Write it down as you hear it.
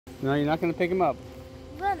No, you're not going to pick him up.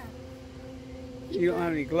 Gonna. You don't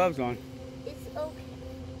have any gloves on. It's okay.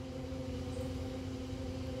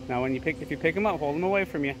 Now, if you pick him up, hold him away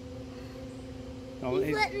from you. No,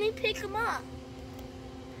 He's letting me pick him up.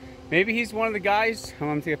 Maybe he's one of the guys. I'm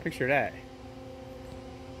going to take a picture of that.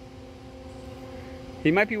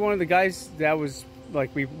 He might be one of the guys that was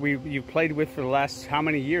like you played with for the last how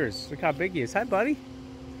many years? Look how big he is. Hi, buddy.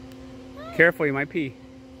 Hi. Careful, you might pee.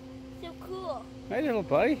 So cool. Hey, little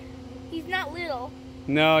buddy. He's not little.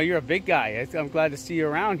 No, you're a big guy. I'm glad to see you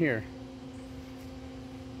around here.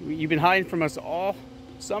 You've been hiding from us all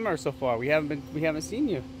summer so far. We haven't seen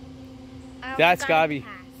you. That's gotta be.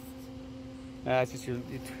 That's just you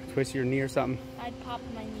twist your knee or something. I popped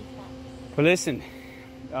my kneecap. But listen,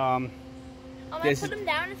 I'm gonna put him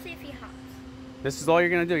down and see if he hops. This is all you're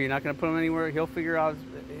gonna do. You're not gonna put him anywhere. He'll figure out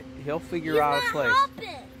a place. Hopping.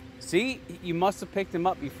 See, you must have picked him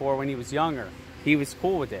up before when he was younger. He was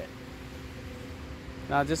cool with it.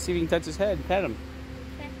 Now just see if you can touch his head and pet him.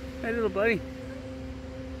 Okay. Hey, little buddy.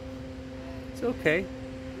 It's okay.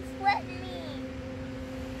 He's letting me.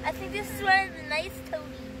 I think this is one of the nice toadies.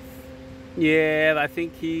 Yeah, I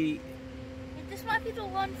think This might be the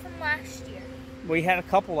one from last year. we had a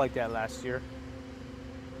couple like that last year.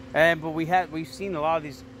 But we've seen a lot of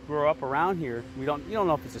these grow up around here. You don't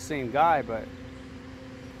know if it's the same guy, but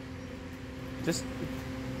just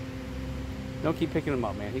don't keep picking him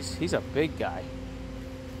up, man. He's a big guy.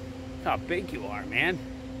 How big you are, man.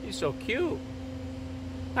 You're so cute.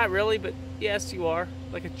 Not really, but yes, you are.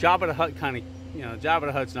 Like a Jabba the Hutt kind of, Jabba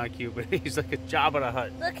the Hutt's not cute, but he's like a Jabba the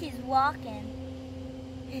Hutt. Look, he's walking.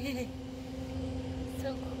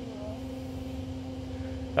 So cool.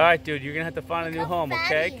 All right, dude, you're gonna have to find a new home,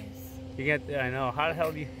 okay? I know. How the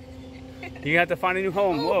hell do you? You're gonna have to find a new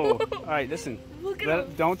home. Whoa! All right, listen. Look at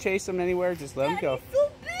him. Don't chase him anywhere. Just let him go. He's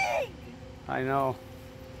so big. I know.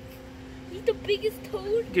 He's the biggest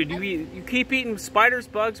toad. Dude, you keep eating spiders,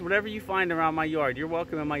 bugs, whatever you find around my yard. You're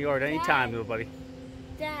welcome in my yard anytime, little buddy.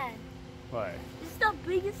 Dad. What? This is the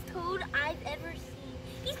biggest toad I've ever seen.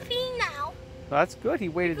 He's peeing now. Well, that's good. He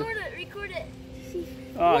waited. Record it.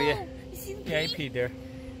 Oh, whoa. yeah. You see the Yeah, he pee? peed there.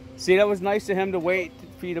 See, that was nice of him to wait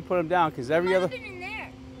for you to put him down, because every other. Been in there.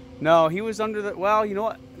 No, he was under the. Well, you know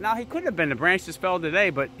what? Now he couldn't have been. The branch just fell today,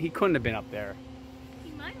 but he couldn't have been up there.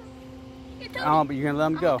 He might have. Oh, but you're gonna let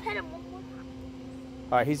him go. Pet him one more time.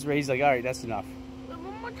 All right, he's like, all right, that's enough. Wait,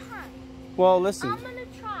 one more time. Well, listen. I'm gonna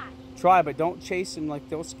try. Try, but don't chase him. Like,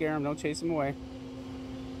 don't scare him. Don't chase him away.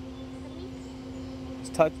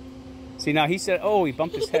 Just touch. See, now he said, oh, he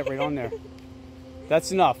bumped his head right on there.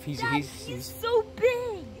 That's enough. He's so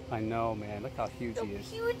big. I know, man. Look how huge he is.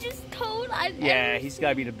 The hugest toad I've ever Yeah, he's seen. got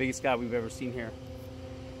to be the biggest guy we've ever seen here.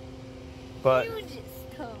 But Hugest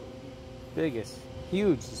toad. biggest,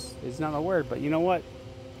 huge is not a word. But you know what,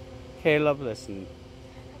 Caleb? Listen.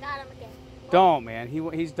 I got him again. Don't, man.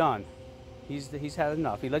 He's done. He's had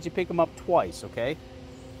enough. He let you pick him up twice, okay?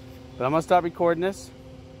 But I'm gonna stop recording this.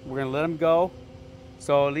 We're gonna let him go.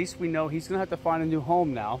 So at least we know he's gonna have to find a new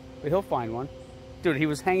home now. But he'll find one. Dude, he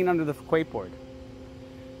was hanging under the wakeboard.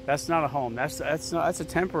 That's not a home. That's a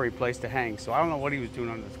temporary place to hang. So I don't know what he was doing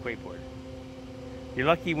under the wakeboard. You're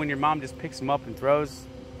lucky when your mom just picks him up and throws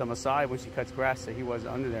them aside when she cuts grass that he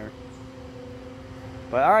wasn't under there.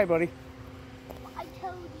 But all right, buddy. Bye,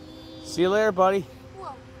 Toady. See you later, buddy.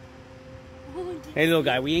 Whoa. Hey, little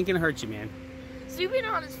guy, we ain't gonna hurt you, man. Zoom in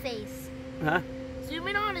on his face. Huh? Zoom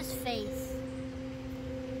in on his face.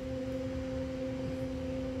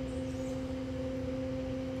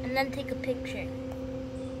 And then take a picture.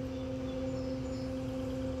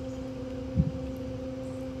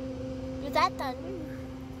 Is that done?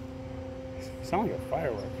 Sound like a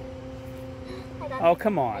firework. I got Oh, him.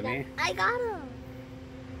 come on, man. I got him.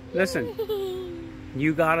 Listen,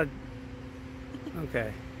 you gotta.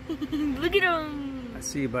 Okay. Look at him. I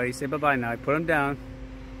see you, buddy. Say bye-bye now. Put him down.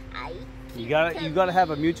 I You gotta have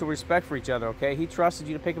a mutual respect for each other, okay? He trusted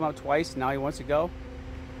you to pick him up twice. Now he wants to go.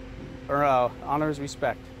 Or honor his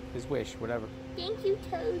respect, his wish, whatever. Thank you,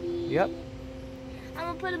 Toady. Yep. I'm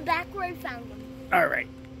gonna put him back where I found him. All right.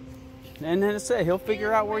 And then it's it. He'll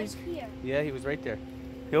figure out where Right he's. here. Yeah, he was right there.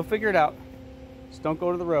 He'll figure it out. Just don't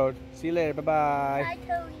go to the road. See you later. Bye-bye. Bye,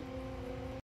 Toady.